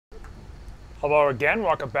Hello again,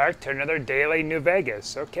 welcome back to another Daily New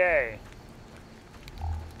Vegas. Okay.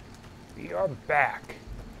 We are back.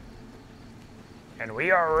 And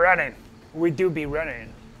we are running. We do be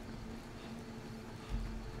running.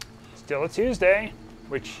 Still a Tuesday,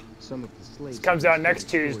 which Some of the slaves comes out next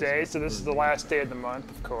Tuesday, so this is the last day of the month,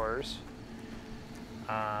 of course.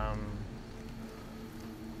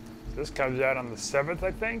 This comes out on the 7th,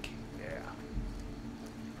 I think? Yeah.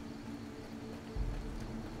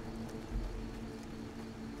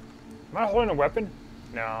 Am I holding a weapon?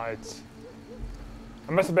 No, it's...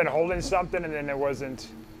 I must have been holding something and then it wasn't...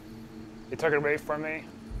 They took it away from me.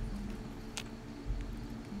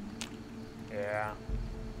 Yeah.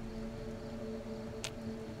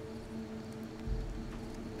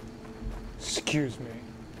 Excuse me.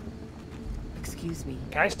 Excuse me.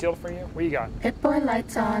 Can I steal from you? What you got? Pip-Boy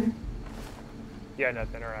lights on. Yeah,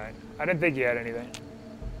 nothing, alright. I didn't think you had anything.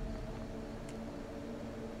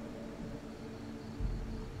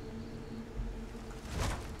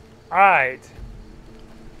 Alright.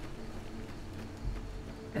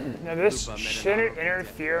 Now this shouldn't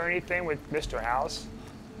interfere or anything with Mr. House.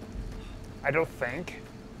 I don't think.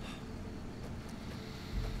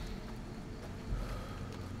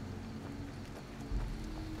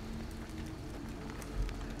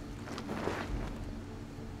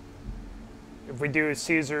 If we do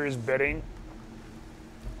Caesar's bidding.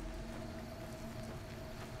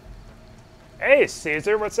 Hey,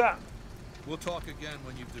 Caesar, what's up? We'll talk again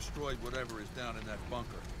when you've destroyed whatever is down in that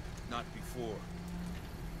bunker. Not before.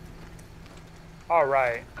 All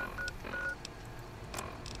right.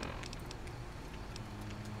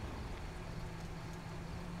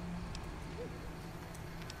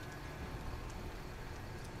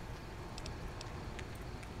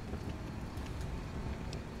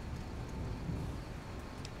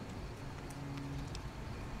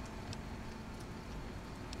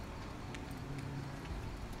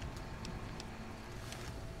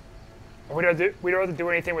 We don't have to do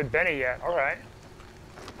anything with Benny yet. All right.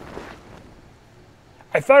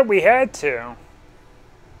 I thought we had to.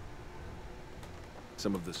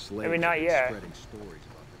 Some of the slaves Maybe not yet. spreading stories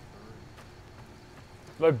about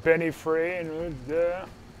Let Benny free and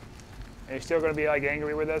you're still gonna be like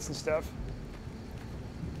angry with us and stuff.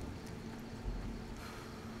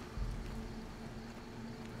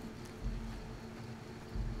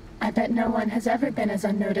 I bet no one has ever been as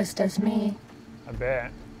unnoticed as me. I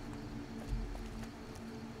bet.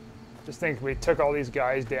 Just think we took all these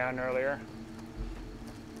guys down earlier.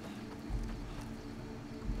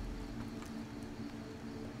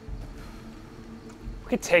 We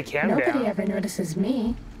could take him down. Nobody ever notices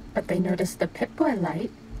me, but they notice the Pip-Boy light.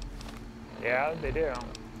 Yeah, they do.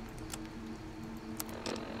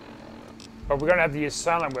 But we're gonna have to use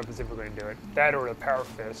silent weapons if we're gonna do it. That or the power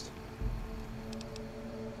fist.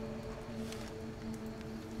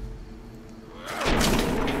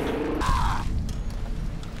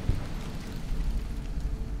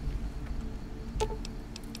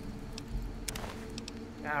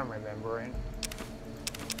 I'm remembering.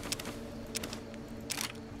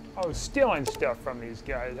 Oh, stealing stuff from these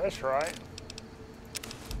guys. That's right.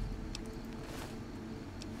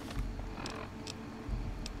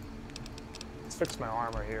 Let's fix my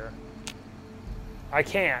armor here. I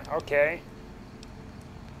can't. Okay.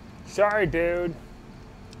 Sorry, dude.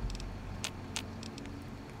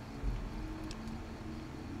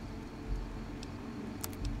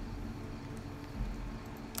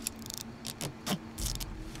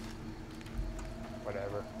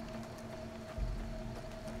 Whatever.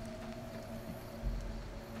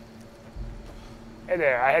 Hey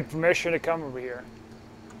there, I had permission to come over here.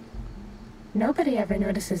 Nobody ever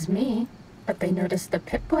notices me, but they notice the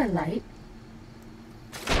Pip-Boy light.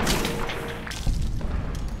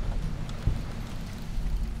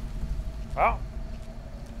 Well.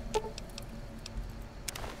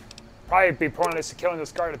 Probably be pointless to killing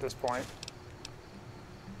this guard at this point.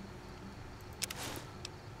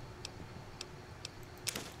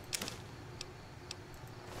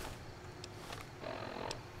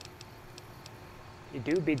 You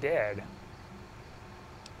do be dead.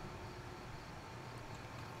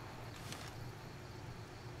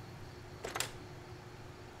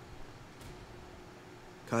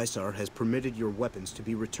 Caesar has permitted your weapons to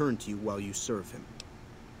be returned to you while you serve him.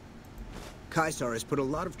 Caesar has put a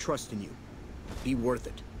lot of trust in you. Be worth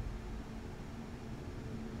it.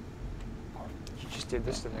 Oh, you just did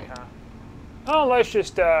this to me, huh? Oh, let's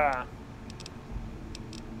just jam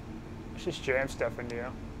stuff into you.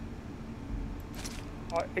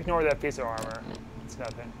 Oh, ignore that piece of armor. It's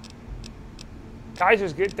nothing.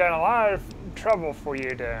 Kaiser's done a lot of trouble for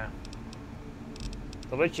you to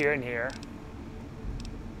let you in here.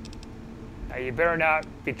 Now you better not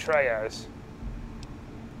betray us,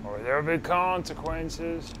 or there'll be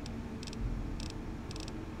consequences.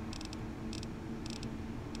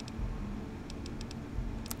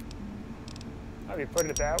 Let me put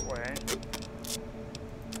it that way.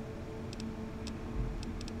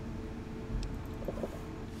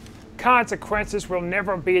 Consequences will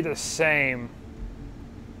never be the same.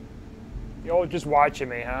 You're all just watching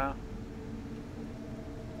me, huh?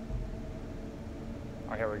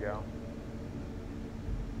 Oh, here we go.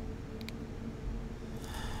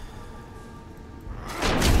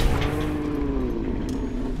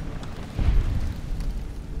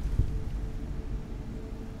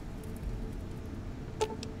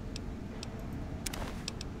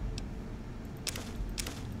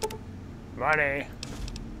 Money.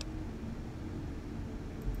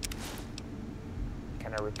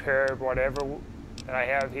 Can I repair whatever that I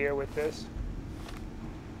have here with this?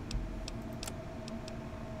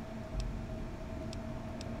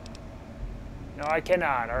 No, I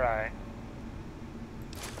cannot. All right.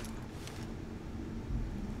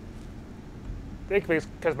 I think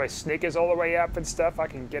because my sneak is all the way up and stuff, I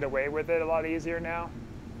can get away with it a lot easier now.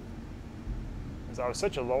 Because I was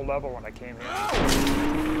such a low level when I came here.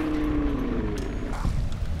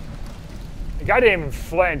 The guy didn't even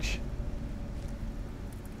flinch.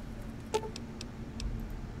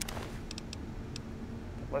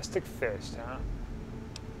 Ballistic fist, huh?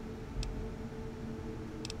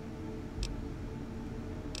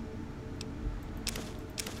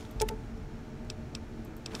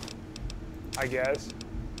 I guess.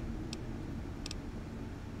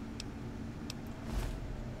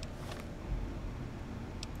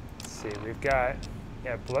 Let's see, we've got,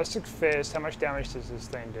 yeah, ballistic fist. How much damage does this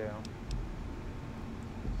thing do?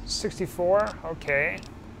 64? Okay.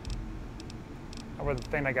 How about the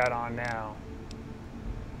thing I got on now?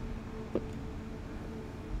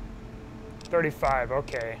 35,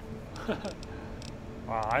 okay.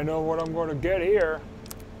 Well, I know what I'm going to get here.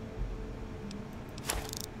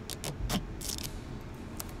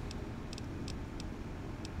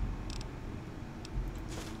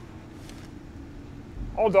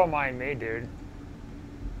 Oh, don't mind me, dude.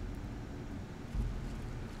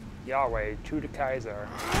 Yahweh, to the Kaiser.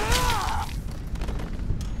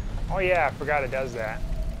 Oh yeah, I forgot it does that.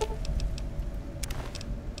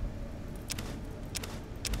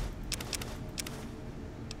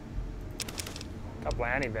 A couple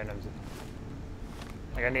of anti-venoms.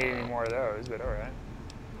 Like I need any more of those, but alright.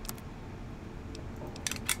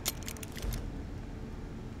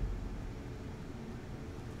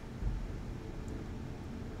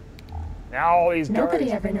 Now all these guards... Nobody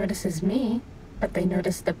ever notices me, but they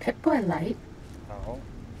notice the Pip-Boy light. Oh.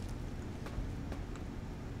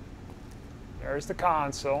 There's the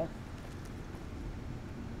console.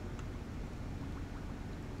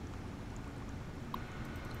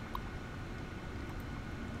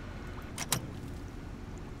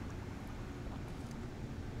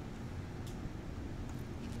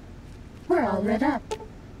 We're all lit up.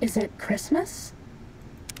 Is it Christmas?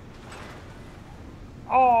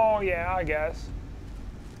 Oh, yeah, I guess.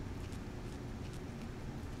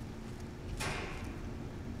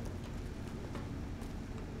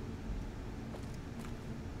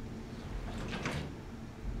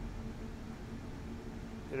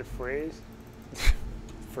 Did it freeze?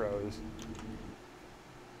 Froze.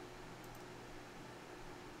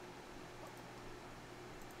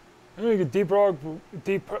 I think debug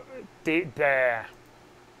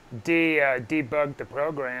the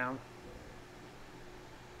program.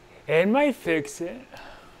 It might fix it.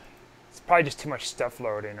 It's probably just too much stuff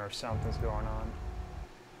loading or something's going on.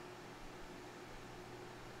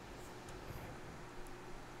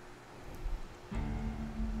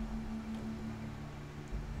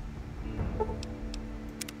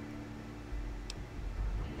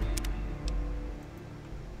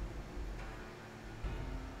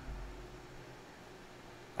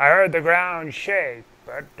 I heard the ground shake.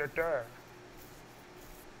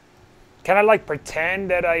 Can I like pretend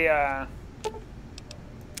that I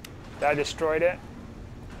destroyed it?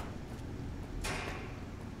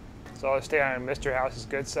 So I'll stay on Mr. House's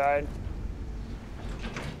good side.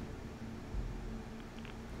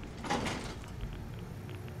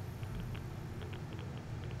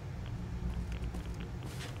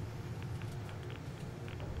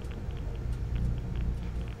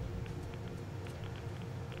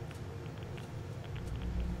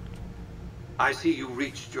 I see you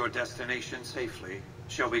reached your destination safely.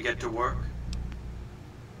 Shall we get to work?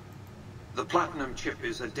 The Platinum chip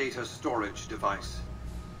is a data storage device.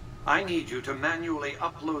 I need you to manually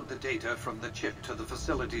upload the data from the chip to the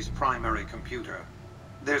facility's primary computer.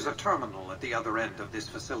 There's a terminal at the other end of this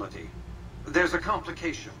facility. There's a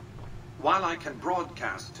complication. While I can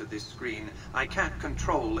broadcast to this screen, I can't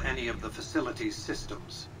control any of the facility's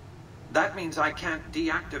systems. That means I can't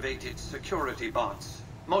deactivate its security bots,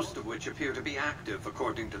 most of which appear to be active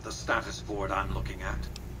according to the status board I'm looking at.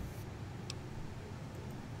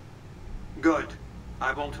 Good.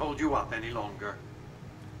 I won't hold you up any longer.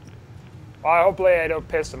 Well, hopefully I don't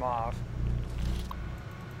piss him off.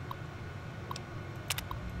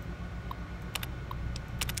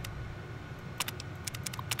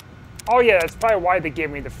 Oh yeah, that's probably why they gave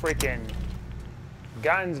me the freaking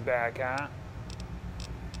guns back, huh?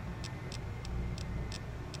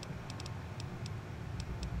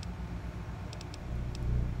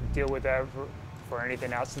 Deal with that for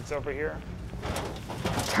anything else that's over here.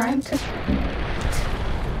 Time to...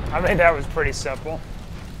 I mean, that was pretty simple.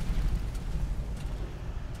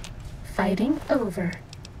 Fighting over.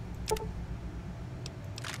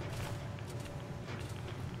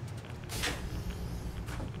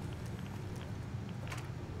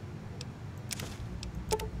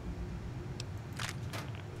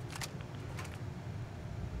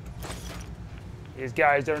 These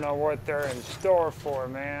guys don't know what they're in store for,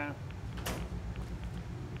 man.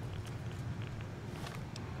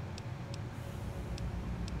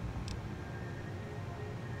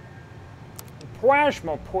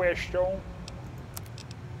 Plasma puesto.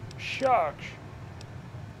 Shucks.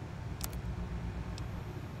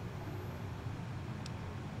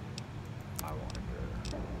 I want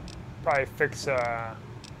to probably fix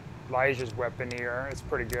Elijah's weapon here. It's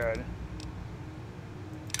pretty good.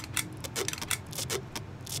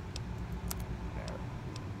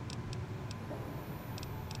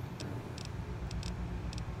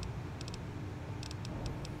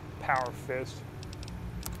 Power fist.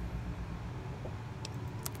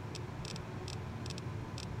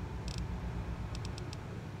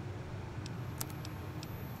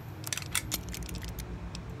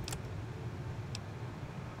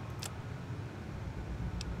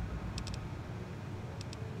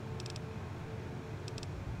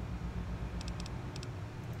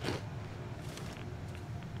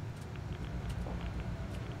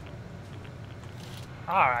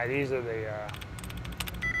 All right, these are the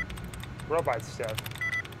robot stuff.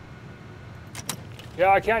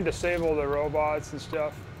 Yeah, I can't disable the robots and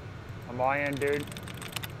stuff on my end, dude.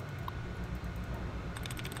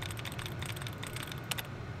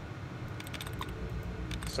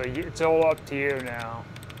 So it's all up to you now.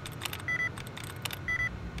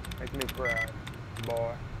 Make me proud,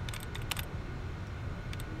 boy.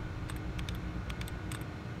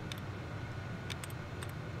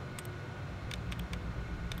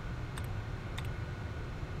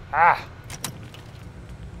 Ah!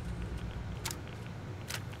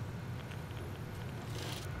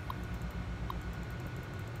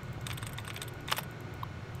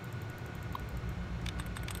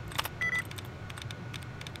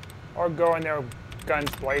 Or go in there with guns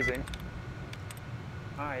blazing.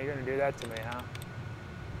 Ah, you're gonna do that to me, huh?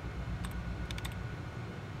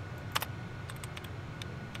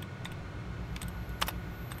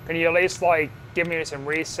 Can you at least, like, give me some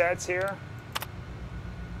resets here?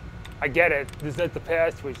 I get it. There's not the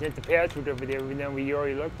password. There's not the password over there, even though we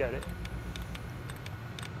already looked at it.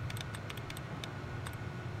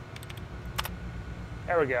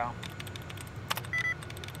 There we go.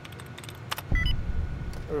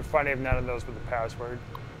 It would be funny if none of those were the password.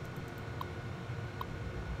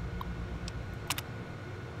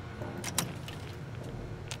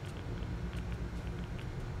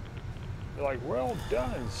 They're like, well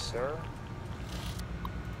done, sir.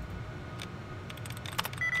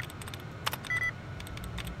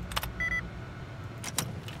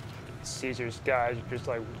 Caesar's guys are just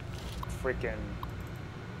like freaking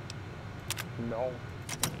no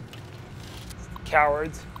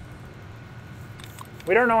cowards.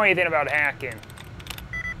 We don't know anything about hacking.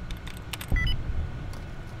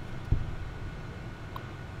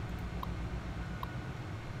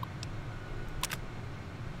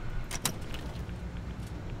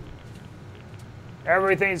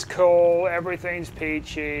 Everything's cool, everything's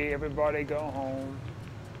peachy, everybody go home.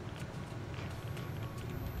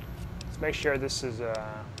 Let's make sure this is,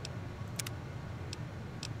 alright,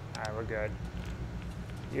 we're good.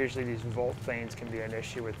 Usually these vault things can be an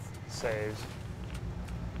issue with saves.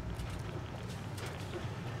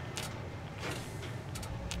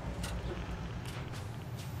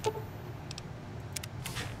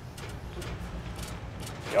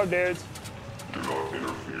 Yo, dudes. Do not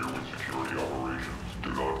interfere with security operations. Do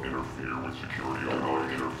not interfere with security operations. Do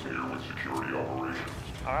not interfere with security operations.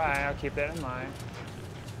 Alright, I'll keep that in mind.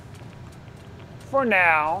 For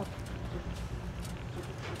now.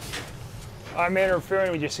 I'm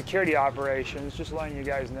interfering with your security operations, just letting you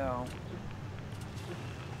guys know.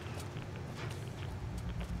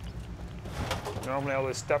 Normally all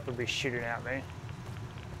this stuff would be shooting at me.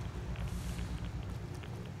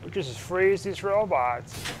 We just freeze these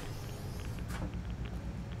robots.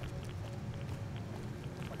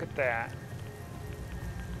 Look at that.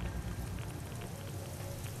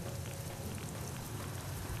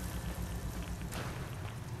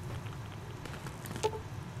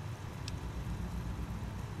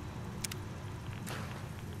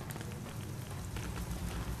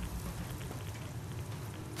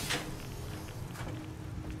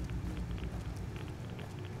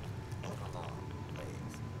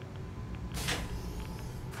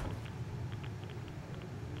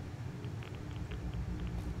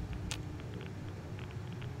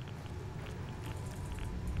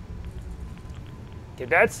 Okay,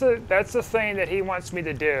 that's the thing that he wants me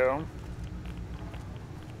to do.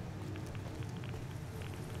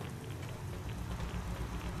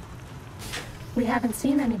 We haven't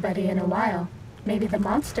seen anybody in a while. Maybe the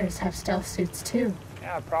monsters have stealth suits too.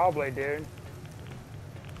 Yeah, probably, dude.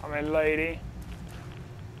 I mean, lady.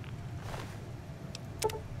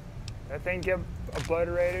 That thing get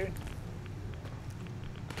obliterated?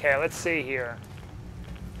 Okay, let's see here.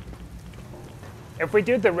 If we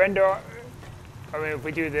do the render, I mean, if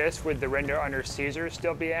we do this, would the render under Caesar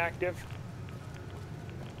still be active?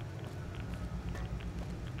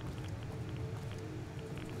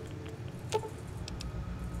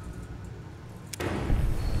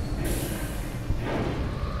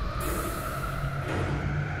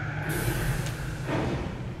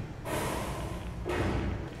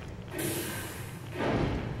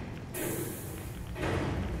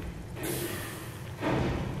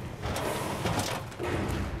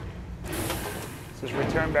 Says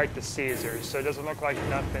return back to Caesar, so it doesn't look like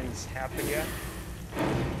nothing's happened yet.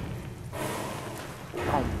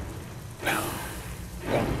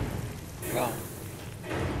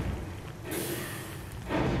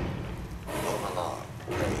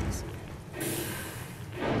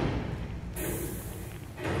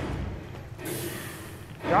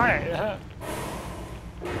 Darn it.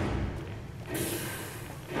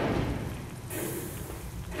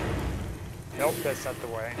 Nope, that's not the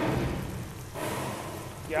way.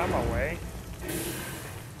 Yeah, I'm away.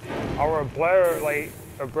 I'll obliterate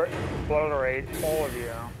all of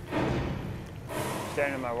you.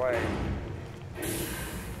 Stand in my way.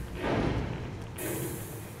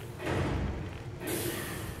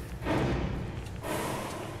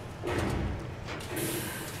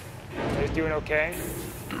 You guys doing okay?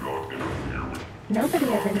 Do not interfere with Nobody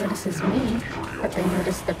ever notices me, but they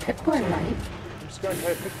notice the Pip-Boy light. I'm just gonna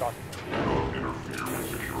try to pickpocket. do not interfere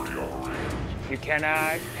with security operations. You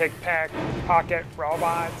cannot pickpocket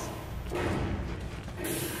robots.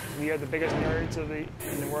 We are the biggest nerds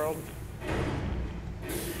in the world.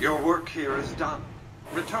 Your work here is done.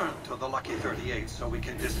 Return to the Lucky 38 so we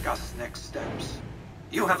can discuss next steps.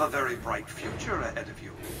 You have a very bright future ahead of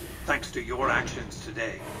you. Thanks to your actions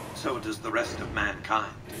today, so does the rest of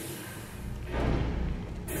mankind.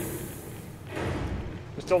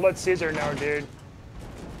 Just don't let Caesar know, dude.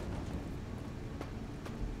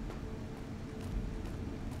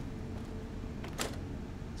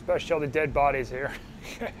 Especially all the dead bodies here.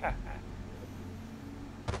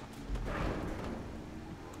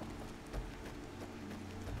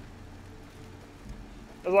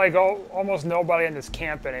 There's like almost nobody in this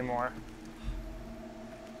camp anymore.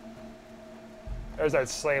 There's that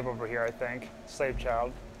slave over here, I think. Slave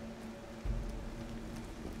child.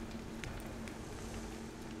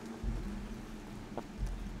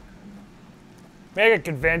 Maybe I could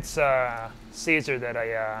convince Caesar that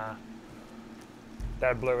I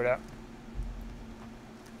blew it up.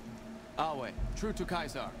 Alway, true to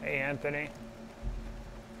Kaiser. Hey, Anthony.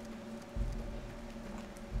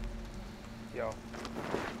 Yo.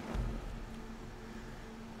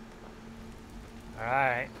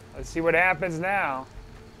 Alright, let's see what happens now.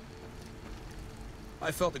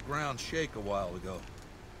 I felt the ground shake a while ago.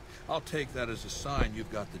 I'll take that as a sign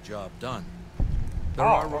you've got the job done. There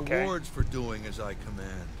are rewards for doing as I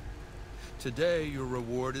command. Today, your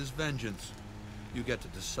reward is vengeance. You get to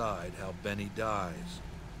decide how Benny dies.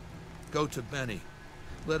 Go to Benny.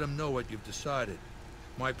 Let him know what you've decided.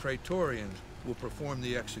 My Praetorians will perform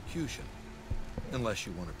the execution, unless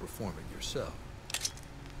you want to perform it yourself.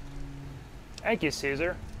 Thank you,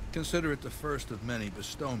 Caesar. Consider it the first of many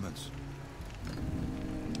bestowments.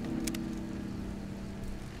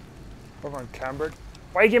 Over encumbered.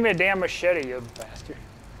 Why you give me a damn machete, you bastard?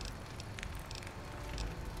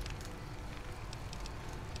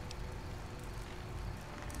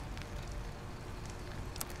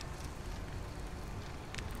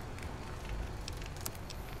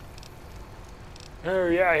 Oh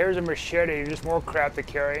yeah, here's a machete. Just more crap to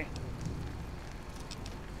carry.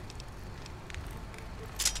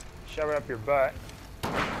 Shove it up your butt.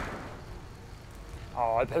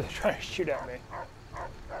 Oh, I thought they were trying to shoot at me.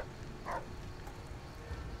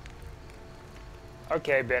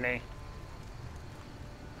 Okay, Benny.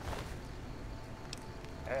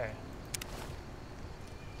 Hey.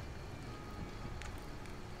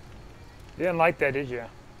 You didn't like that, did you?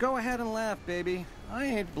 Go ahead and laugh, baby. I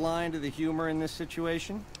ain't blind to the humor in this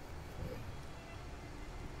situation.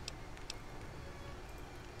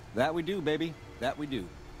 That we do, baby. That we do.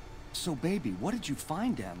 So, baby, what did you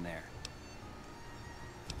find down there?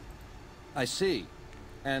 I see.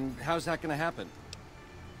 And how's that gonna happen?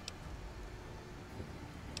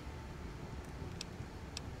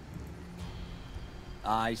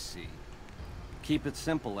 I see. Keep it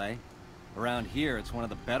simple, eh? Around here, it's one of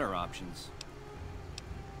the better options.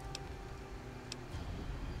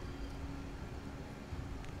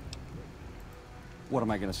 What am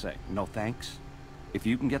I gonna say? No thanks? If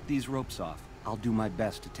you can get these ropes off, I'll do my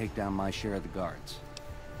best to take down my share of the guards.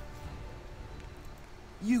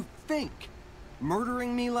 You think?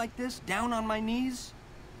 Murdering me like this, down on my knees?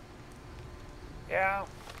 Yeah.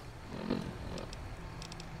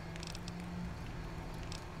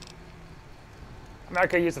 I'm not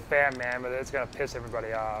gonna use the fan, man, but it's gonna piss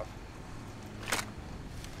everybody off.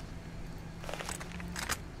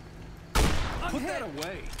 Put that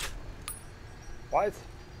away. What?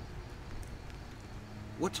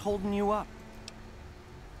 What's holding you up?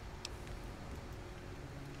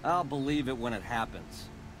 I'll believe it when it happens.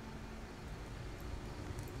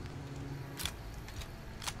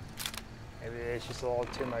 Maybe it's just a little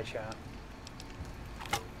too much,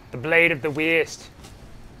 huh? The blade of the waste.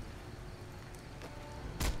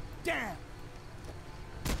 Damn!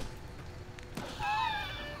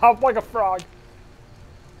 Hop like a frog.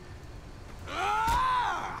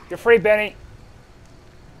 You're free, Benny.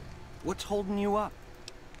 What's holding you up?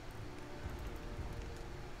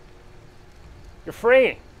 You're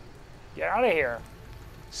free. Get out of here.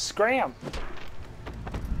 Scram.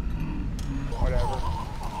 Whatever.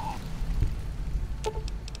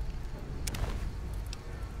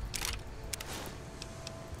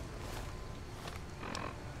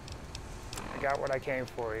 I got what I came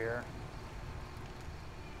for here.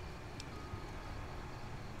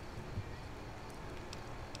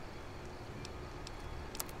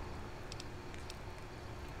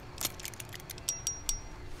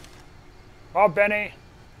 Oh, Benny.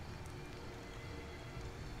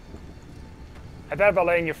 I thought about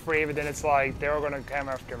letting you free, but then it's like they were going to come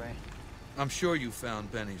after me. I'm sure you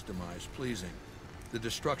found Benny's demise pleasing. The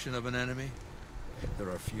destruction of an enemy? There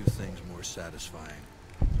are few things more satisfying.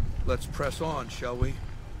 Let's press on, shall we?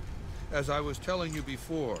 As I was telling you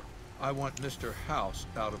before, I want Mr. House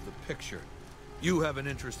out of the picture. You have an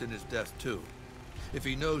interest in his death, too. If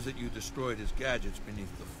he knows that you destroyed his gadgets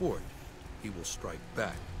beneath the fort, he will strike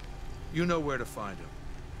back. You know where to find him.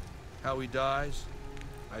 How he dies,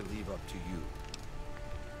 I leave up to you.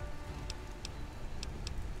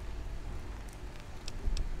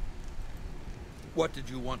 What did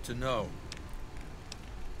you want to know?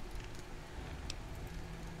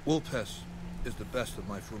 Vulpes is the best of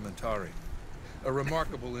my Frumentari. A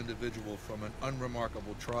remarkable individual from an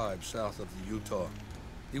unremarkable tribe south of the Utah.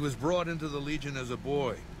 He was brought into the Legion as a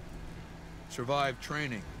boy. Survived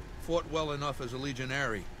training. Fought well enough as a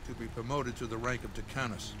legionary to be promoted to the rank of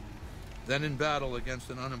Decanus. Then in battle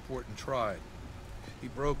against an unimportant tribe, he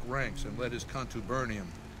broke ranks and led his contubernium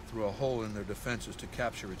through a hole in their defenses to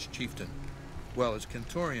capture its chieftain. Well, his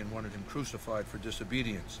Kenturian wanted him crucified for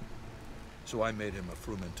disobedience, so I made him a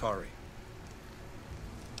Frumentari.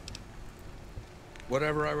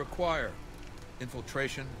 Whatever I require,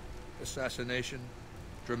 infiltration, assassination,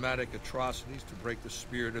 dramatic atrocities to break the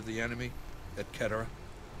spirit of the enemy, etc.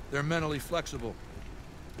 They're mentally flexible.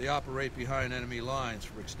 They operate behind enemy lines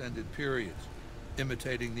for extended periods,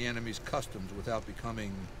 imitating the enemy's customs without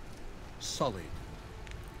becoming sullied.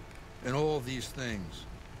 In all these things,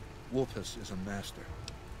 Vulpes is a master.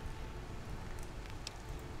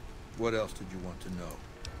 What else did you want to know?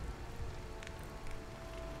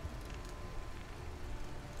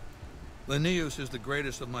 Linnaeus is the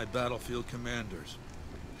greatest of my battlefield commanders.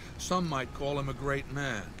 Some might call him a great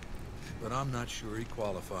man, but I'm not sure he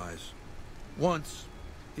qualifies. Once,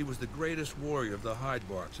 he was the greatest warrior of the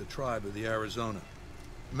Hydebarks, a tribe of the Arizona.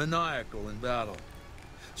 Maniacal in battle.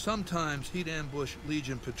 Sometimes he'd ambush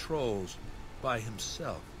Legion patrols by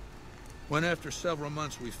himself. When after several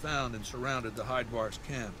months we found and surrounded the Hydebarks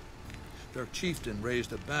camp, their chieftain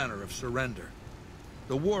raised a banner of surrender.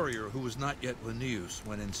 The warrior, who was not yet Linnaeus,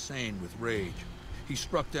 went insane with rage. He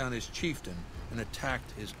struck down his chieftain and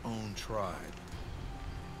attacked his own tribe.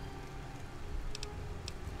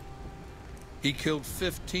 He killed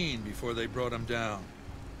 15 before they brought him down.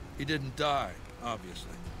 He didn't die,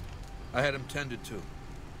 obviously. I had him tended to.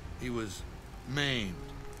 He was maimed,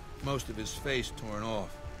 most of his face torn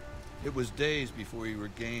off. It was days before he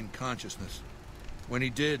regained consciousness. When he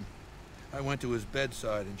did, I went to his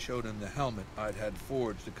bedside and showed him the helmet I'd had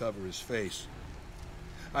forged to cover his face.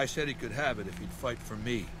 I said he could have it if he'd fight for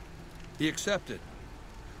me. He accepted,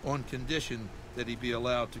 on condition that he be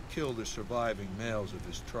allowed to kill the surviving males of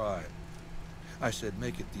his tribe. I said,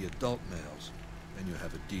 make it the adult males, and you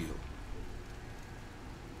have a deal.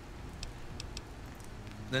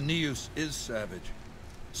 Nennius is savage.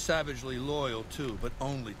 Savagely loyal, too, but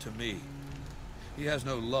only to me. He has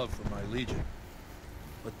no love for my legion.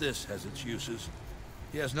 But this has its uses.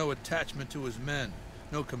 He has no attachment to his men,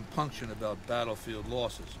 no compunction about battlefield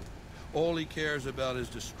losses. All he cares about is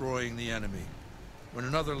destroying the enemy. When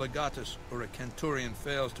another legatus or a centurion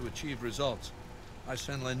fails to achieve results, I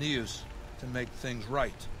send Nennius to make things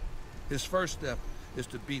right. His first step is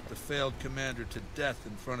to beat the failed commander to death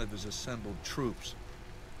in front of his assembled troops.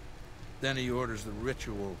 Then he orders the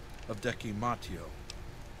ritual of decimatio.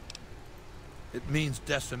 It means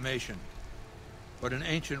decimation, but in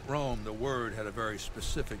ancient Rome the word had a very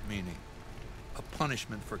specific meaning, a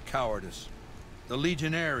punishment for cowardice. The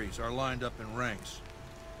legionaries are lined up in ranks.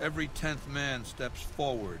 Every 10th man steps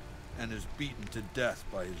forward and is beaten to death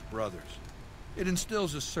by his brothers. It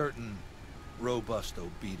instills a certain robust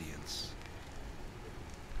obedience.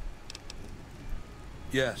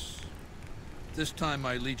 Yes, this time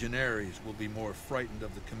my legionaries will be more frightened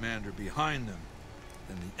of the commander behind them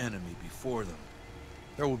than the enemy before them.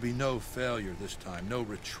 There will be no failure this time, no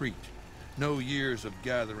retreat, no years of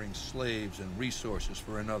gathering slaves and resources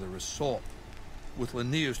for another assault. With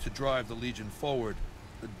Nennius to drive the legion forward,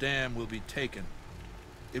 the dam will be taken.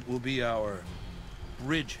 It will be our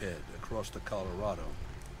bridgehead across the Colorado.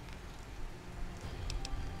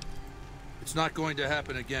 It's not going to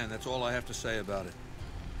happen again, that's all I have to say about it.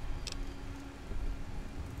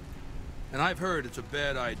 And I've heard it's a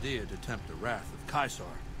bad idea to tempt the wrath of Caesar.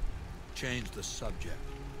 Change the subject.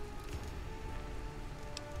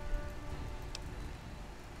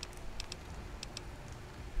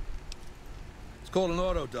 It's called an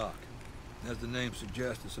autodoc. As the name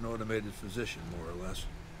suggests, it's an automated physician, more or less.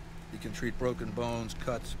 He can treat broken bones,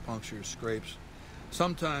 cuts, punctures, scrapes.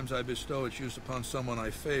 Sometimes I bestow its use upon someone I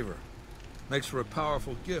favor. Makes for a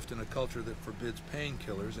powerful gift in a culture that forbids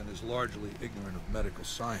painkillers and is largely ignorant of medical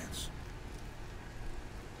science.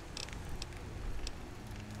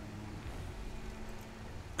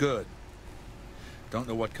 Good. Don't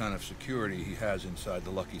know what kind of security he has inside the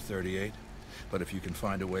Lucky 38, but if you can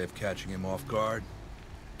find a way of catching him off guard,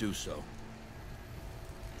 do so.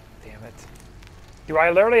 Damn it. Do I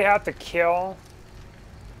literally have to kill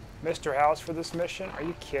Mr. House for this mission? Are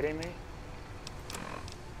you kidding me?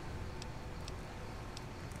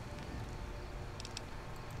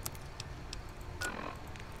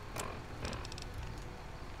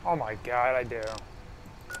 Oh my god, I do.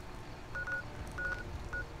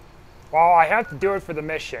 Well, I have to do it for the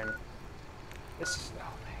mission. This is, oh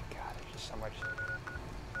my god, there's just so much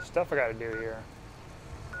stuff I gotta do here.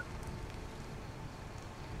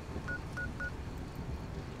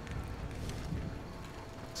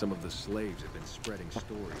 Some of the slaves have been spreading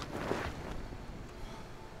stories.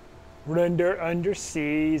 Render under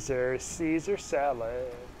Caesar, Caesar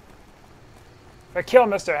salad. If I kill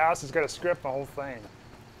Mr. House, it's gonna script the whole thing.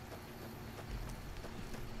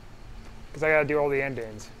 Because I gotta do all the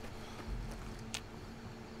endings.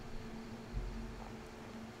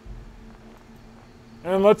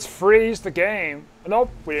 And let's freeze the game. Nope,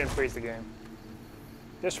 we didn't freeze the game.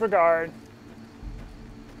 Disregard.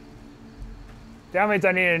 That means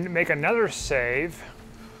I need to make another save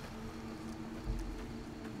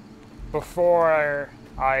before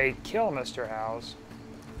I kill Mr. House.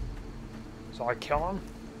 So I kill him.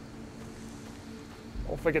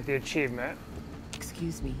 Hopefully get the achievement.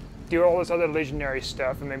 Excuse me. Do all this other legionary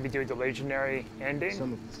stuff and maybe do the legionary ending.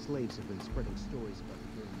 Some of the slaves have been spreading stories about the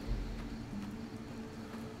Green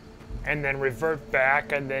Man. And then revert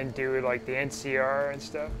back and then do like the NCR and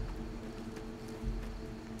stuff.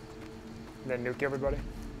 And then nuke everybody.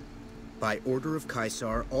 By order of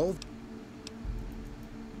Caesar, all...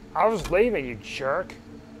 I was leaving, you jerk.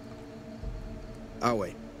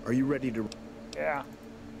 Awe, are you ready to... Yeah.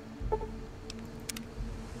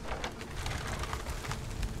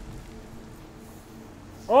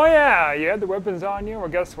 Oh yeah, you had the weapons on you? Well,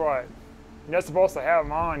 guess what? You're not supposed to have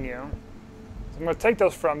them on you. So I'm going to take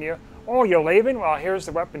those from you. Oh, you're leaving? Well, here's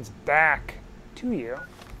the weapons back to you.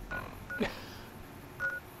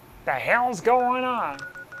 The hell's going on?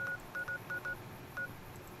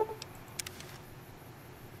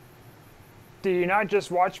 Do you not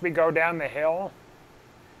just watch me go down the hill?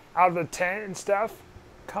 Out of the tent and stuff?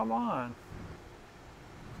 Come on.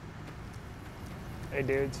 Hey,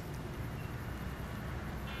 dudes.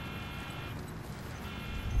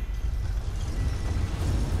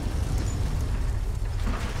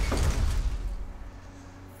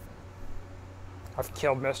 I've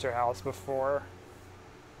killed Mr. House before.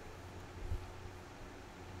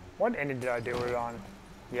 What ending did I do it on?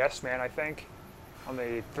 Yes, man, I think. On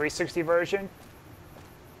the 360 version?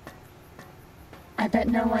 I bet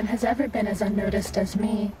no one has ever been as unnoticed as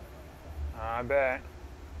me. I bet.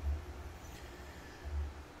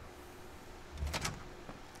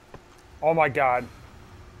 Oh my god.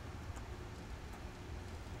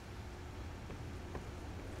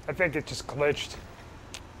 I think it just glitched.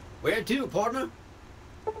 Where to, partner?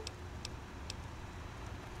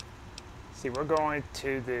 See, we're going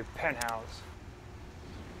to the penthouse.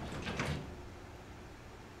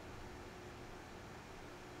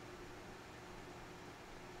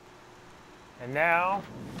 And now...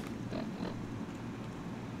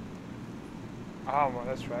 Oh, well,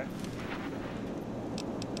 that's right.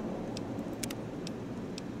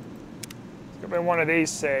 It's gonna be one of these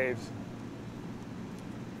saves.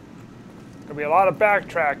 Gonna be a lot of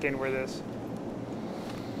backtracking with this.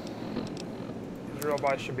 These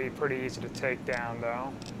robots should be pretty easy to take down,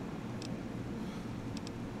 though.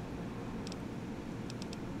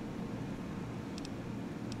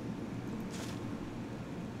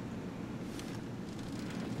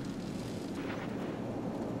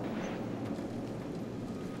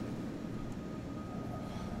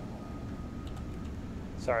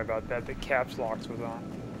 Sorry about that, the caps locks was on.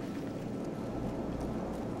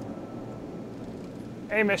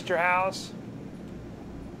 Hey, Mr. House.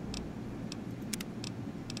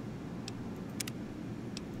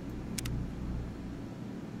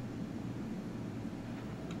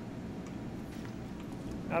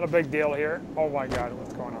 Not a big deal here. Oh my god,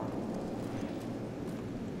 what's going on?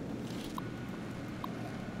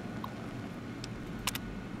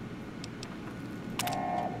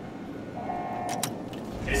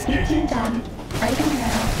 Sneaking done. Fighting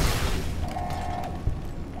now.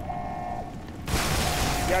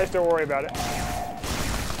 You guys don't worry about it.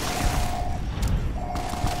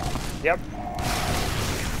 Yep.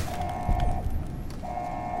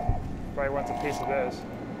 Probably wants a piece of this.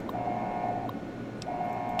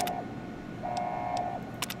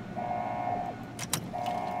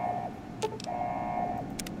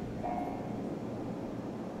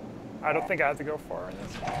 I don't think I have to go far in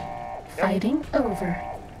this. Yep. Fighting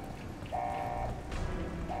over.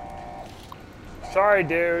 Sorry,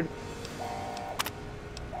 dude.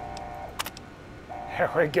 Here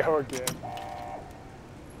we go again.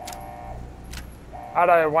 How'd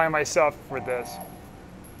I wind myself with this?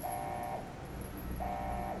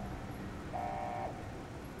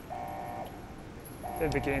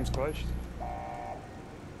 Did the game's glitched?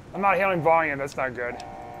 I'm not healing volume, that's not good.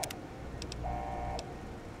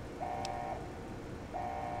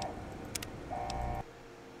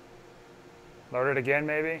 Load it again,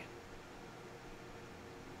 maybe?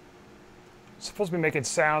 It's supposed to be making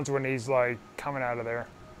sounds when he's like coming out of there.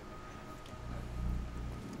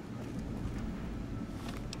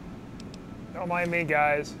 Don't mind me,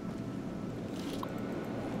 guys.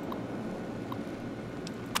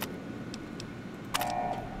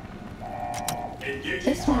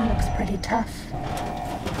 This one looks pretty tough.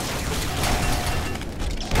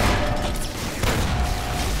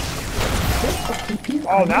 This will keep you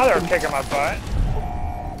Oh, now they're kicking my butt.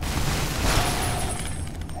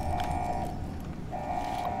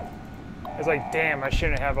 It's like, damn, I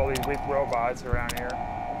shouldn't have all these weak robots around here.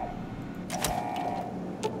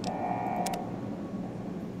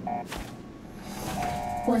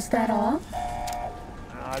 Was that all?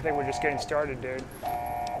 I think we're just getting started, dude.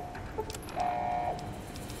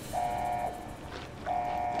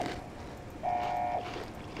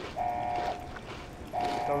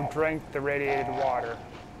 Don't drink the radiated water.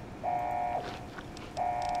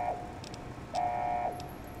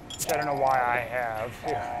 Which I don't know why I have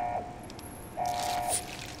here.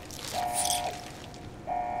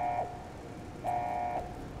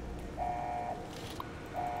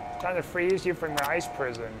 Time to freeze you from your ice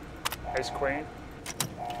prison, Ice Queen.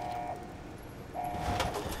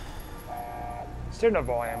 Still no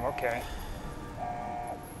volume, okay.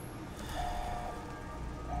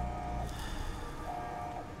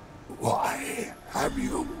 Why have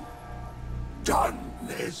you done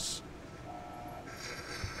this?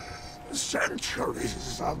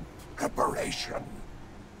 Centuries of preparation.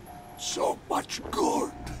 So much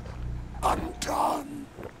good undone.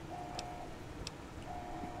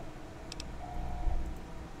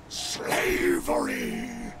 Slavery,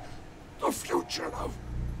 the future of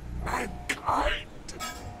mankind.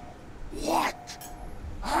 What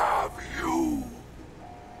have you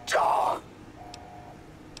done?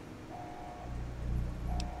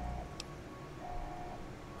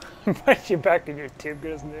 Put you back in your tube,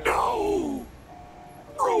 isn't it? No!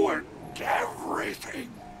 Ruined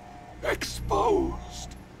everything.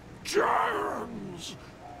 Exposed germs.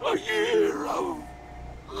 A year of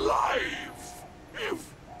life,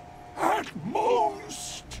 if at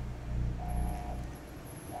most.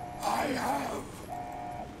 I have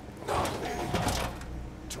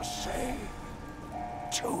nothing to say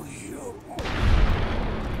to you.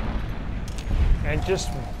 And just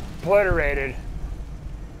obliterated.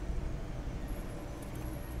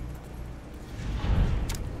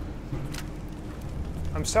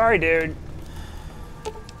 I'm sorry, dude.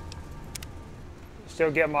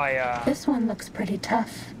 Still get my, This one looks pretty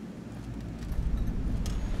tough.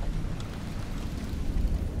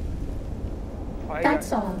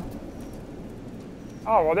 That's all.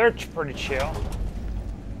 Oh, well, they're pretty chill.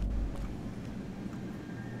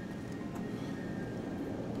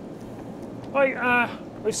 Like,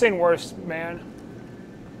 we've seen worse, man.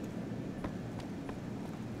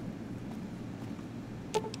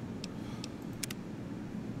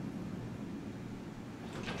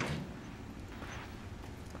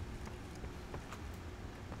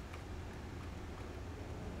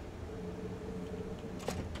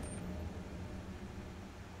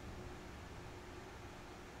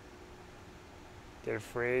 Did it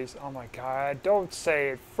freeze? Oh my god, don't say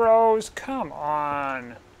it froze. Come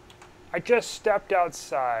on. I just stepped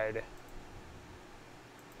outside.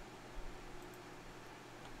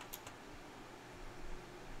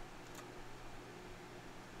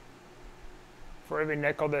 For every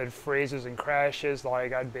nickel that freezes and crashes,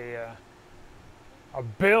 like I'd be a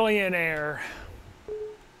billionaire.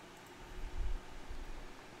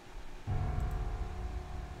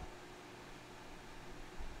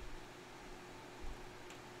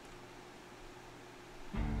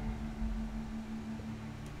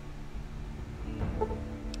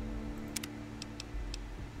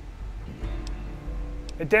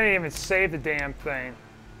 It didn't even save the damn thing.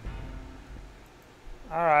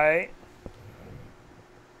 Alright.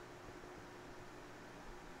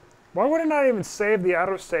 Why would it not even save the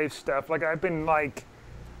autosave stuff? Like, I've been, like,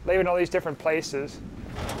 leaving all these different places.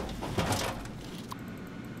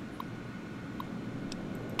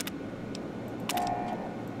 Do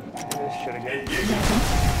this shit again.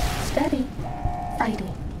 Steady.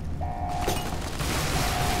 Fighting.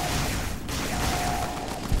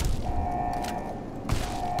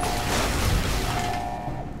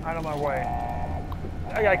 Out of my way.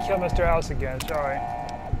 I gotta kill Mr. House again, sorry.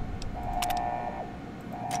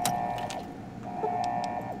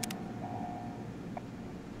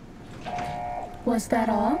 Was that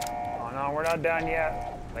all? Oh no, we're not done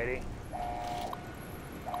yet, lady.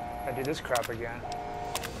 Gotta do this crap again.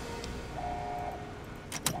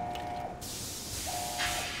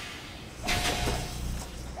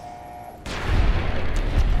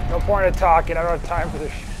 No point in talking, I don't have time for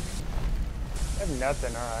this shit. I have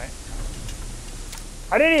nothing, alright.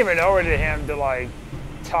 I didn't even order him to, like,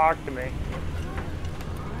 talk to me.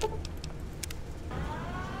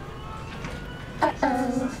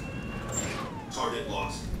 Uh-oh. Target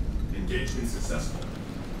lost. Engagement successful.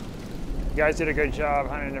 You guys did a good job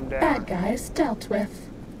hunting him down. Bad guys dealt with.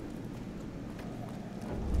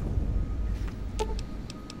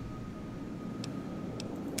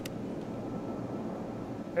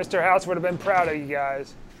 Mr. House would have been proud of you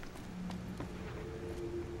guys.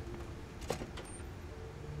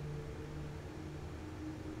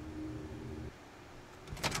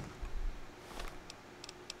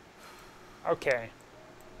 Okay.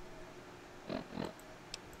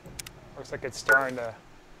 Looks like it's starting to,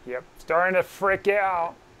 yep, starting to freak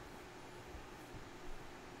out.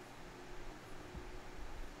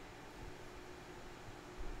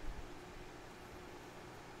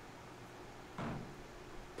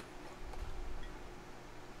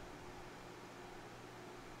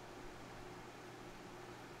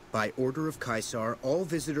 By order of Caesar, all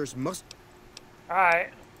visitors must... Alright.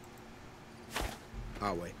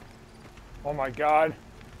 Awe. Oh my god.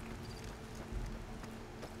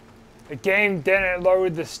 The game didn't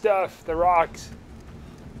load the stuff, the rocks.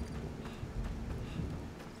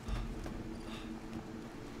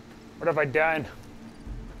 What have I done?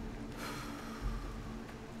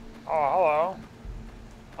 Oh, hello.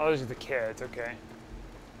 Oh, those are the kids, okay.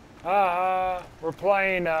 We're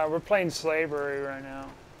playing slavery right now.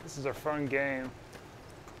 This is a fun game.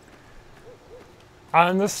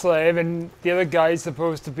 I'm the slave, and the other guy's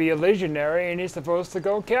supposed to be a legionary, and he's supposed to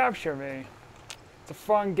go capture me. It's a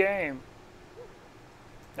fun game.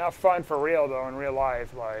 Not fun for real, though, in real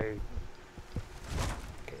life. Like,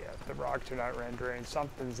 okay, yeah, the rocks are not rendering.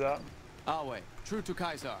 Something's up. Our way, true to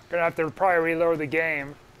Caesar. Gonna have to probably reload the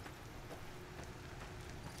game.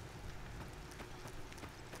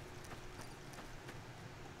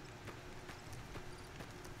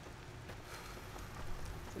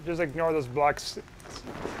 So just ignore those blocks,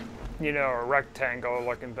 you know,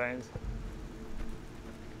 rectangle-looking things.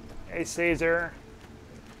 Hey, Caesar.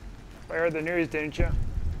 I heard the news, didn't you?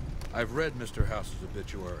 I've read Mr. House's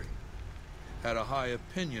obituary. Had a high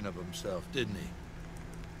opinion of himself, didn't he?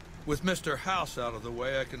 With Mr. House out of the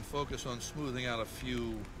way, I can focus on smoothing out a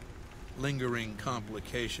few lingering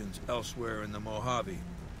complications elsewhere in the Mojave.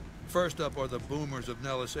 First up are the boomers of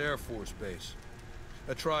Nellis Air Force Base.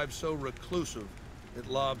 A tribe so reclusive, it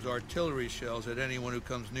lobs artillery shells at anyone who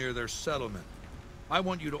comes near their settlement. I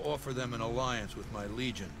want you to offer them an alliance with my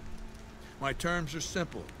Legion. My terms are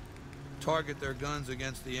simple. Target their guns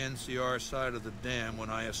against the NCR side of the dam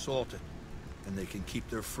when I assault it, and they can keep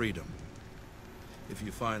their freedom. If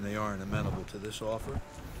you find they aren't amenable to this offer,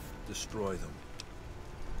 destroy them.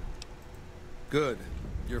 Good.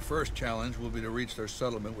 Your first challenge will be to reach their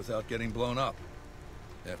settlement without getting blown up.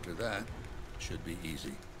 After that, it should be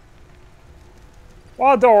easy.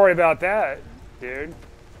 Well, don't worry about that, dude.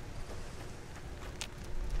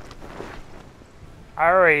 I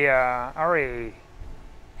already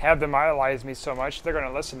have them idolize me so much, they're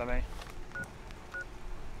gonna listen to me.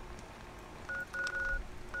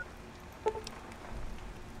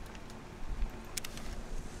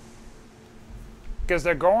 Because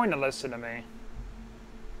they're going to listen to me.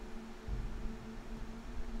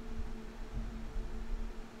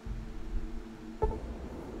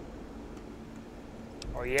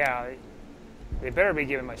 Oh yeah, they better be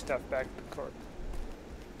giving my stuff back to court.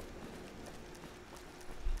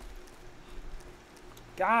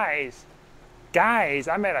 Guys,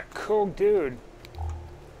 I met a cool dude.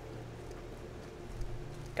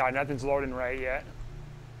 God, nothing's loading right yet.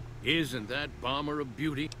 Isn't that bomber a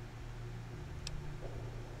beauty?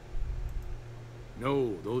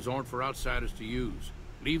 No, those aren't for outsiders to use.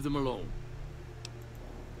 Leave them alone.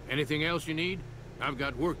 Anything else you need? I've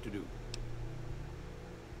got work to do.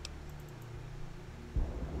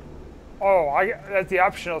 Oh, that's the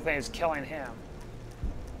optional thing, is killing him.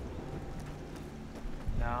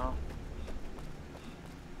 No.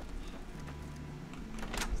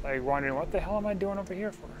 It's like wondering, what the hell am I doing over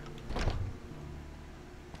here for?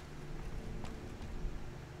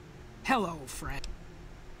 Hello, friend.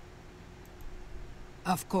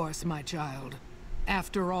 Of course, my child.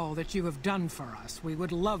 After all that you have done for us, we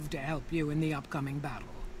would love to help you in the upcoming battle.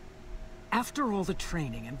 After all the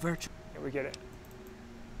training and virtual... Yeah, we get it.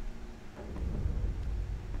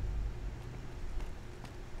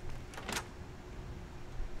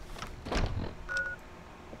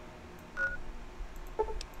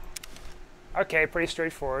 Okay, pretty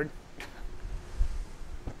straightforward.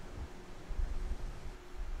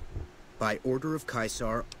 By order of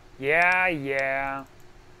Caesar. Yeah.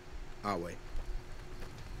 Awe.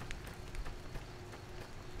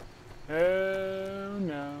 Oh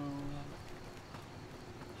no.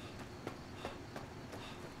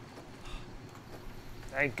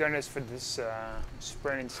 Thank goodness for this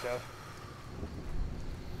sprinting stuff.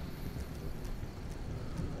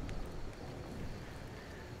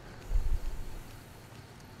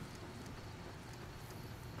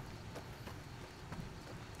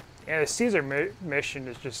 Yeah, the Caesar mission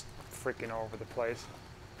is just freaking all over the place.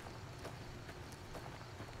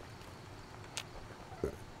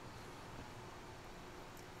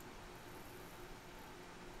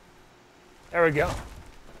 There we go.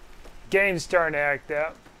 Game's starting to act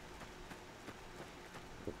up.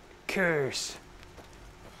 Curse.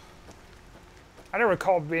 I don't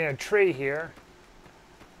recall being a tree here.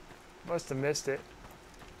 Must have missed it.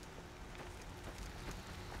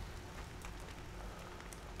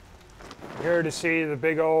 Here to see the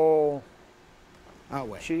big old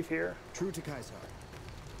chief here. True to Caesar.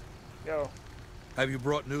 Yo. Have you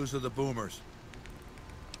brought news of the boomers?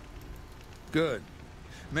 Good.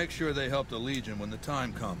 Make sure they help the Legion when the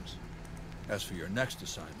time comes. As for your next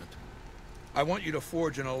assignment, I want you to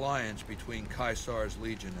forge an alliance between Caesar's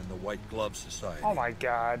Legion and the White Glove Society. Oh my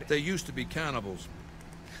God. They used to be cannibals.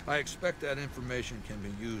 I expect that information can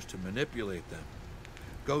be used to manipulate them.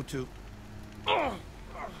 Go to... Oh,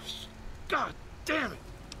 God damn it!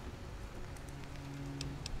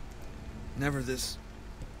 Never this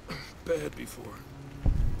bad before.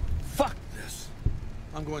 Fuck this.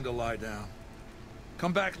 I'm going to lie down.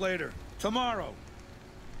 Come back later. Tomorrow.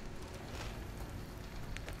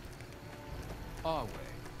 Our way,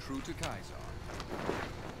 true to Kaiser.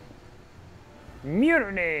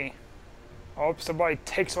 Mutiny! I hope somebody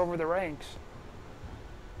takes over the ranks.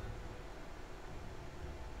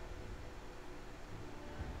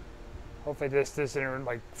 Hopefully this isn't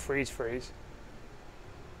like freeze.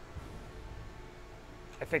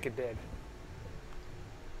 I think it did.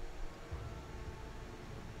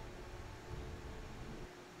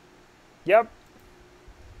 Yep.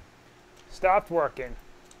 Stopped working.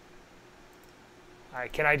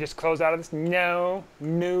 Alright, can I just close out of this? No.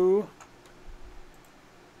 No.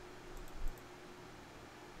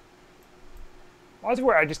 Well, that's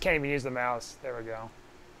where I just can't even use the mouse. There we go.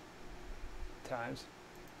 Times.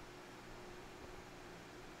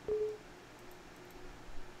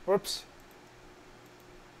 Whoops.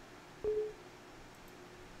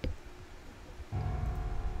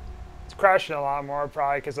 It's crashing a lot more,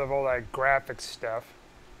 probably because of all that graphics stuff.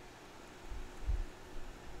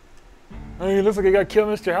 Oh, it looks like I got to kill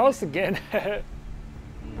Mr. House again.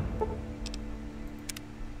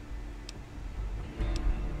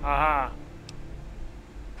 Uh-huh.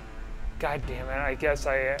 God damn it, I guess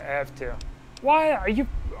I have to. Why?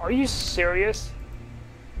 Are you serious?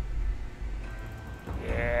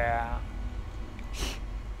 Yeah.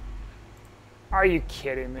 Are you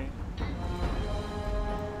kidding me?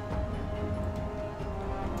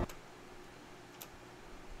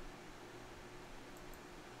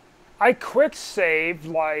 I quick saved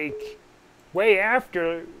like way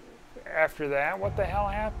after that. What the hell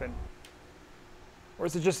happened? Or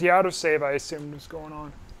is it just the autosave I assumed was going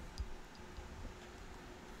on?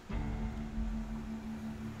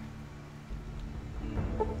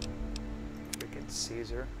 Freaking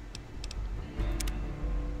Caesar.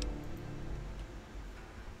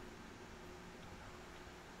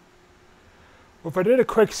 Well, if I did a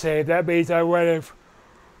quick save, that means I would have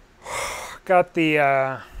got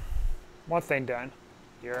the one thing done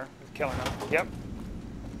here with killing them. Yep.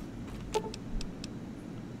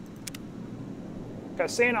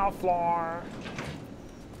 Casino floor.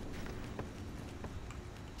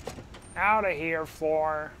 Out of here,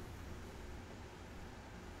 floor.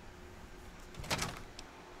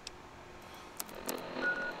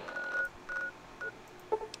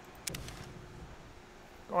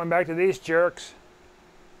 Going back to these jerks.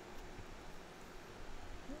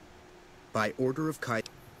 By order of Kai.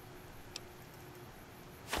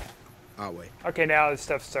 Awe. Okay, now this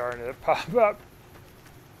stuff's starting to pop up.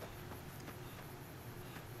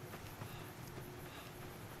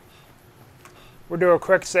 We'll do a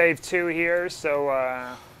quick save too here, so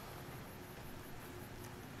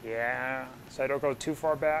yeah, so I don't go too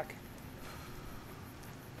far back.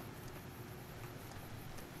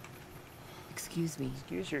 Excuse me.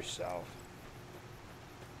 Excuse yourself.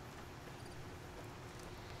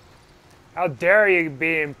 How dare you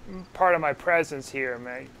be part of my presence here,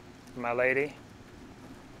 mate, my lady,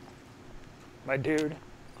 my dude,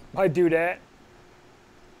 my dudette.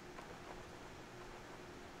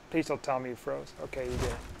 Please don't tell me you froze. Okay, you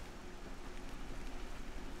did.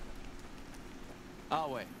 Our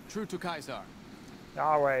way, true to Kaiser.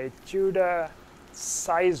 Our way, Judah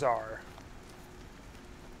Caesar.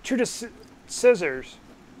 Judah Scissors.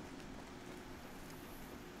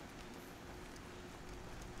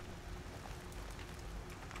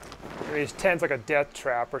 These 10's like a death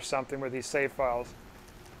trap or something with these save files.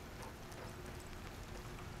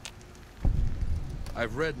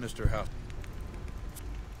 I've read Mr. House.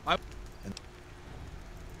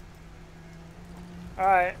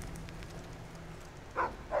 Alright.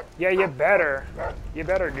 Yeah, you better. You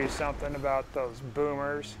better do something about those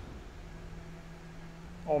boomers.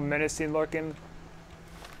 All menacing looking.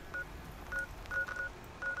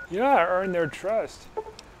 Yeah, earn their trust.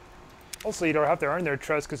 Also, you don't have to earn their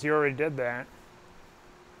trust because you already did that.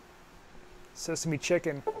 Sesame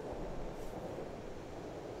chicken.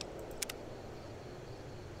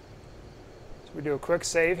 So we do a quick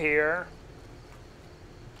save here.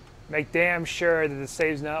 Make damn sure that the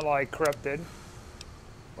save's not like corrupted.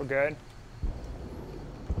 We're good.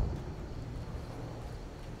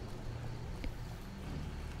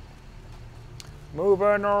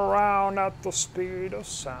 Moving around at the speed of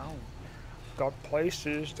sound. Got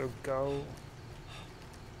places to go.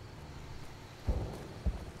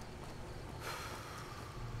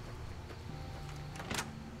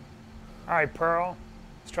 Alright, Pearl.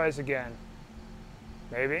 Let's try this again.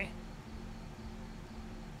 Maybe?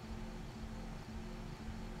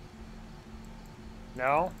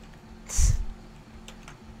 No?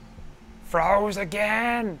 Froze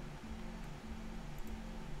again!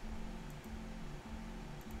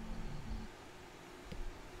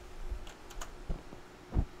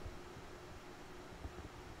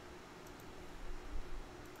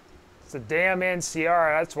 It's the damn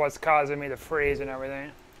NCR. That's what's causing me to freeze and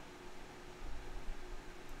everything.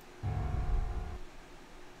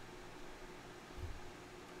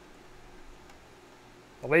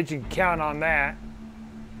 The Legion can count on that.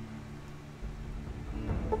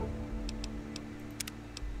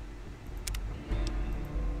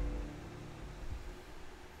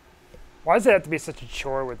 Why does it have to be such a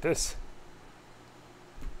chore with this?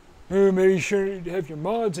 Make sure you have your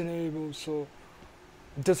mods enabled so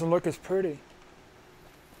it doesn't look as pretty.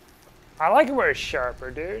 I like it where it's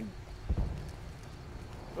sharper, dude.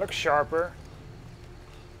 It looks sharper.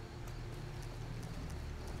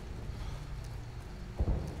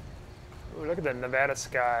 Ooh, look at the Nevada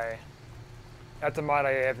sky. That's a mod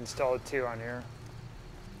I have installed too on here.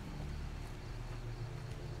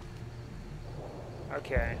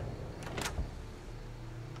 Okay.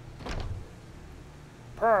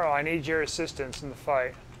 Pearl, I need your assistance in the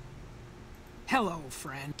fight. Hello,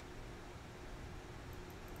 friend.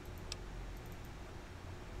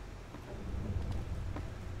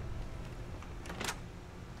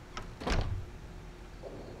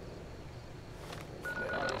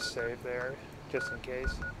 I'll just save there, just in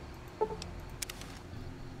case.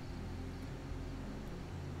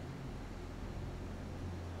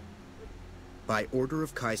 By order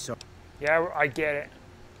of Caesar. Yeah, I get it.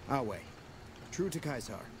 Awe. True to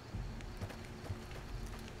Caesar.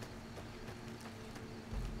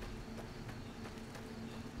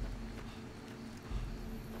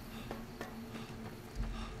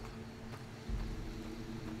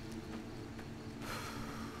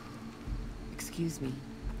 Excuse me.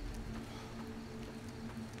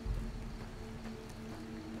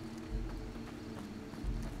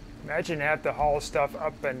 Imagine have to haul stuff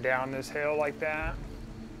up and down this hill like that.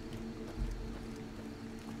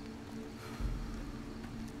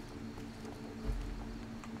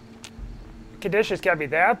 Conditions can't be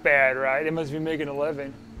that bad, right? It must be making a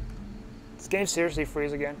living. This game seriously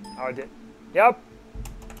freeze again? Oh, it did. Yep.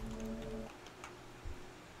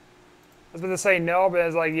 I was about to say no, but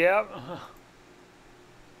it's like, yep.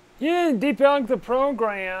 You didn't debug the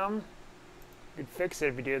program. You could fix it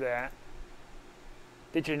if you do that.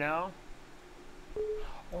 Did you know?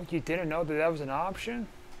 Oh, you didn't know that that was an option?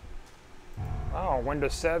 Oh,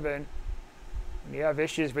 Windows 7. When you have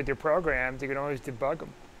issues with your programs, you can always debug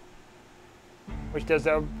them. Which does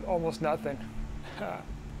almost nothing. There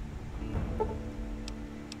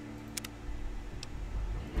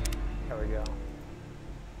we go.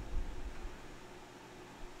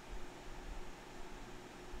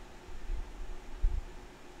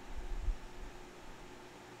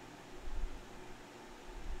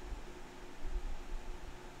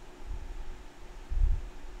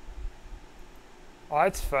 Oh,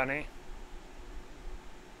 that's funny.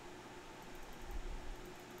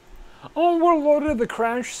 Oh, we're loaded to the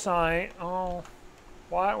crash site. Oh,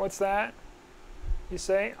 what? What's that? You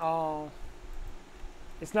say? Oh,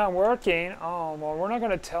 it's not working. Oh, well, we're not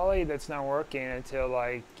going to tell you that's not working until,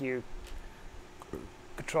 like, you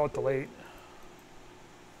Control-Delete.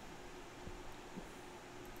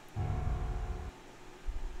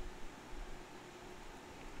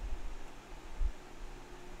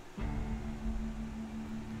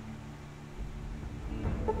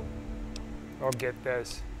 I'll get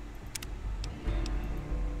this.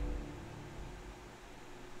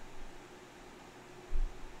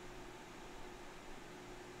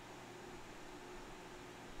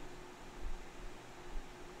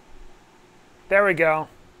 There we go.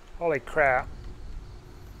 Holy crap.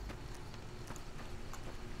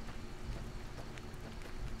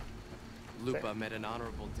 Lupa met an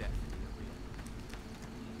honorable death.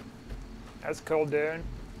 That's cool, dude.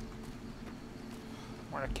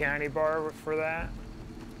 Want a candy bar for that?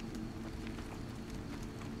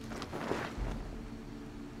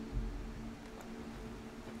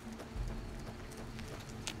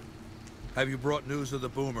 Have you brought news of the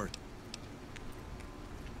boomer?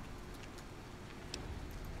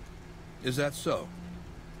 Is that so?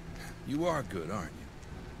 You are good, aren't you?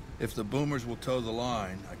 If the boomers will toe the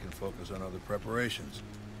line, I can focus on other preparations.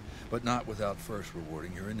 But not without first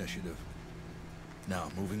rewarding your initiative.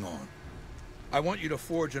 Now, moving on. I want you to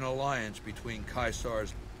forge an alliance between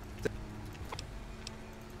Caesar's...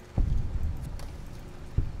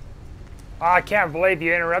 I can't believe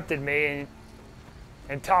you interrupted me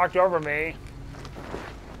and talked over me.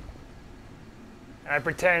 And I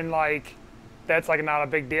pretend like that's like not a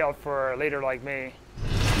big deal for a leader like me.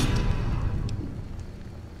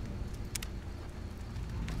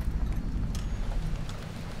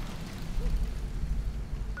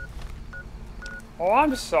 Oh,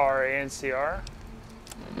 I'm sorry, NCR.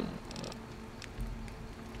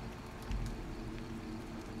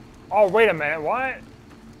 Oh, wait a minute, what?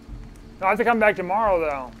 No, I have to come back tomorrow,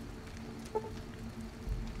 though.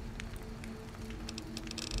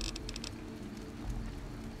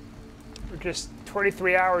 We're just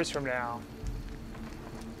 23 hours from now.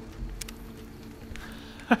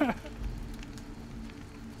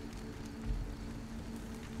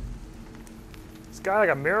 This guy like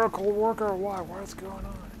a miracle worker or what? What's going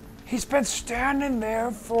on? He's been standing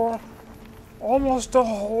there for almost a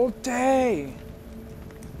whole day.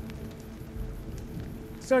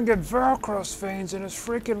 He's gonna get varicose veins in his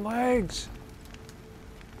freaking legs.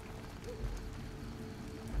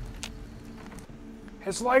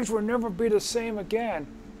 His legs will never be the same again.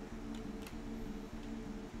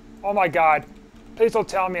 Oh my god. Please don't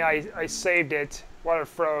tell me I saved it while it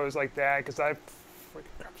froze like that, because I freaking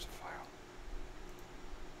corrupted the file.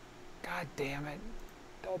 God damn it.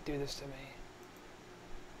 Don't do this to me.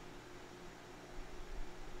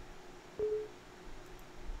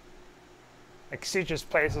 Like, Caesar's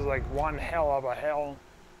place is like one hell of a hell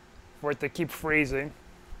for it to keep freezing.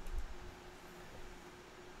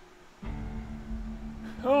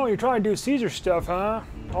 Oh, you're trying to do Caesar stuff, huh?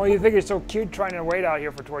 Oh, you think it's so cute trying to wait out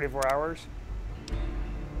here for 24 hours?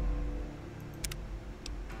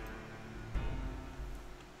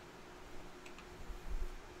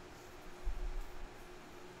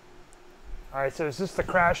 Alright, so is this the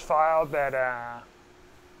crash file that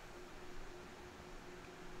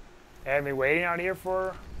had me waiting out here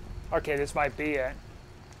for? Okay, this might be it.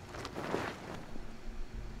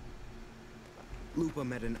 Lupa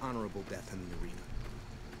met an honorable death in the arena.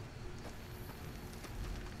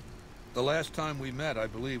 The last time we met, I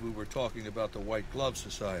believe we were talking about the White Glove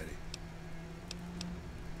Society.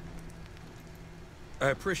 I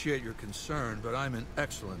appreciate your concern, but I'm in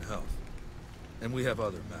excellent health, and we have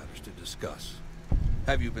other matters to discuss.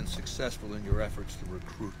 Have you been successful in your efforts to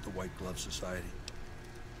recruit the White Glove Society?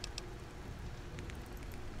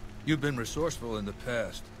 You've been resourceful in the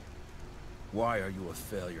past. Why are you a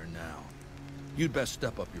failure now? You'd best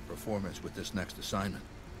step up your performance with this next assignment.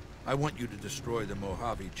 I want you to destroy the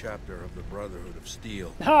Mojave chapter of the Brotherhood of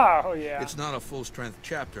Steel. Oh, yeah. It's not a full-strength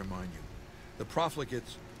chapter, mind you. The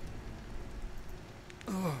profligates...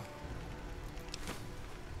 Oh.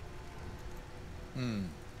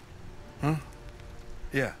 Huh?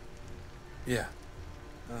 Yeah. Yeah.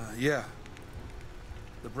 Yeah.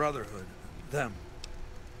 The Brotherhood. Them.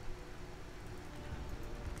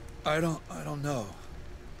 I don't know.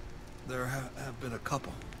 There have been a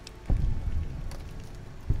couple.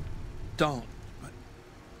 Don't.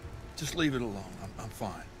 Just leave it alone. I'm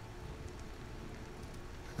fine.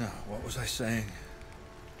 Now, what was I saying?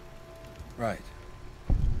 Right.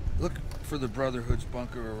 Look for the Brotherhood's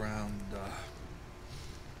bunker around,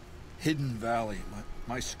 Hidden Valley.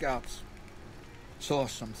 My scouts saw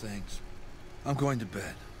some things. I'm going to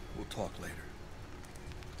bed. We'll talk later.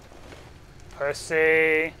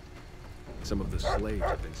 Pussy. Some of the slaves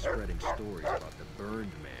have been spreading stories about the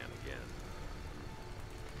Burned Man again.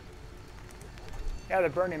 Yeah, the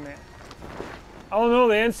Burning Man. I don't know,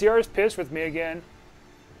 the NCR's pissed with me again.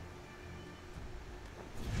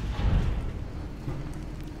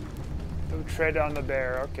 Don't tread on the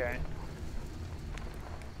bear, okay.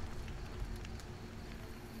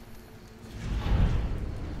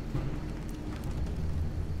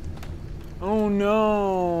 Oh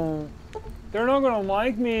no! They're not gonna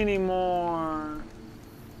like me anymore.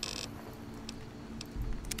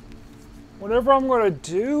 Whatever I'm gonna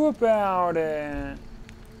do about it.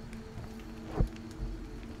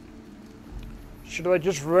 Should I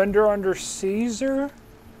just render under Caesar?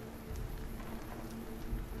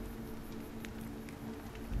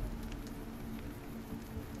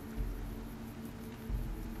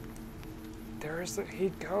 He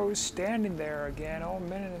goes standing there again, all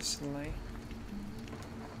menacingly.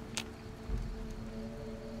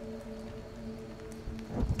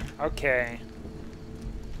 Okay.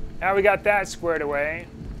 Now we got that squared away.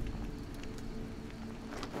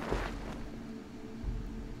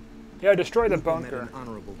 Yeah, destroy the bunker. Met an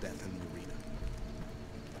honorable death in the arena.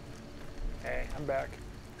 Hey, I'm back.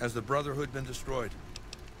 Has the Brotherhood been destroyed?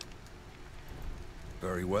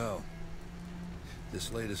 Very well.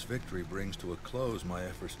 This latest victory brings to a close my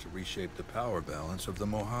efforts to reshape the power balance of the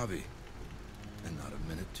Mojave. And not a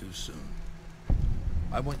minute too soon.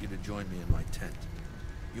 I want you to join me in my tent.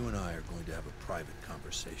 You and I are going to have a private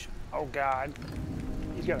conversation. Oh God.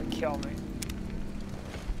 He's gonna kill me.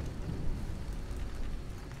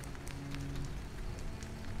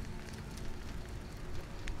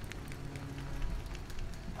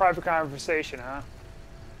 Private conversation, huh?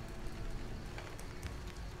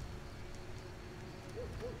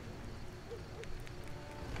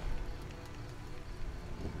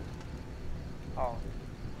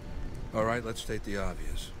 right, let's state the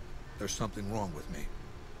obvious. There's something wrong with me.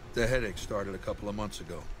 The headaches started a couple of months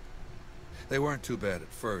ago. They weren't too bad at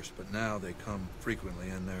first, but now they come frequently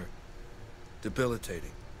and they're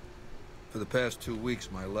debilitating. For the past 2 weeks,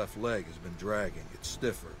 my left leg has been dragging. It's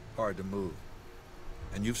stiffer, hard to move.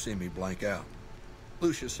 And you've seen me blank out.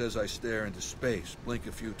 Lucia says I stare into space, blink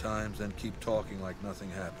a few times, then keep talking like nothing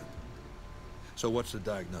happened. So what's the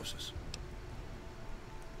diagnosis?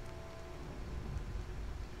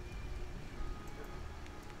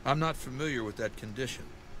 I'm not familiar with that condition.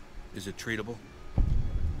 Is it treatable?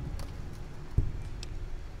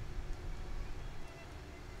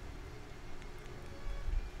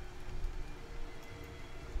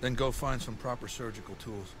 Then go find some proper surgical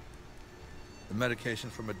tools. The medication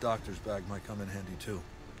from a doctor's bag might come in handy too.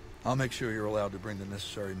 I'll make sure you're allowed to bring the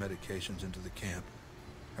necessary medications into the camp.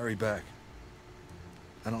 Hurry back.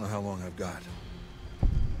 I don't know how long I've got.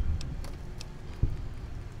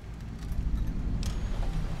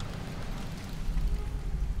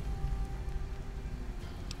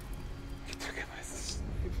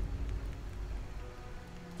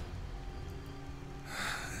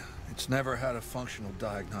 It's never had a functional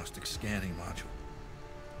diagnostic scanning module.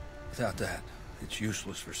 Without that, it's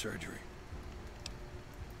useless for surgery.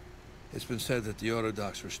 It's been said that the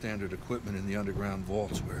autodocs were standard equipment in the underground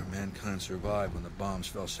vaults where mankind survived when the bombs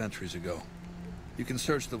fell centuries ago. You can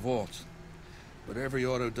search the vaults, but every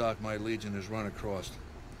autodoc my Legion has run across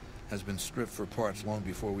has been stripped for parts long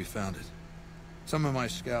before we found it. Some of my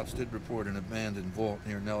scouts did report an abandoned vault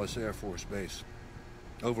near Nellis Air Force Base.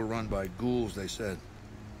 Overrun by ghouls, they said.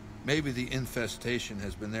 Maybe the infestation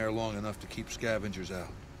has been there long enough to keep scavengers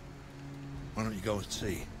out. Why don't you go and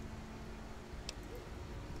see?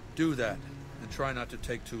 Do that, and try not to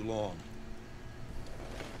take too long.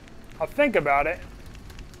 I'll think about it.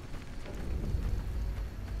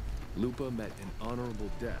 Lupa met an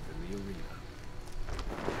honorable death in the arena.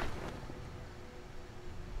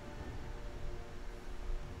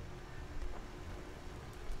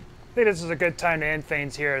 I think this is a good time to end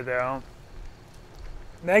things here, though.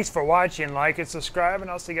 Thanks for watching. Like and subscribe,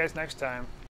 and I'll see you guys next time.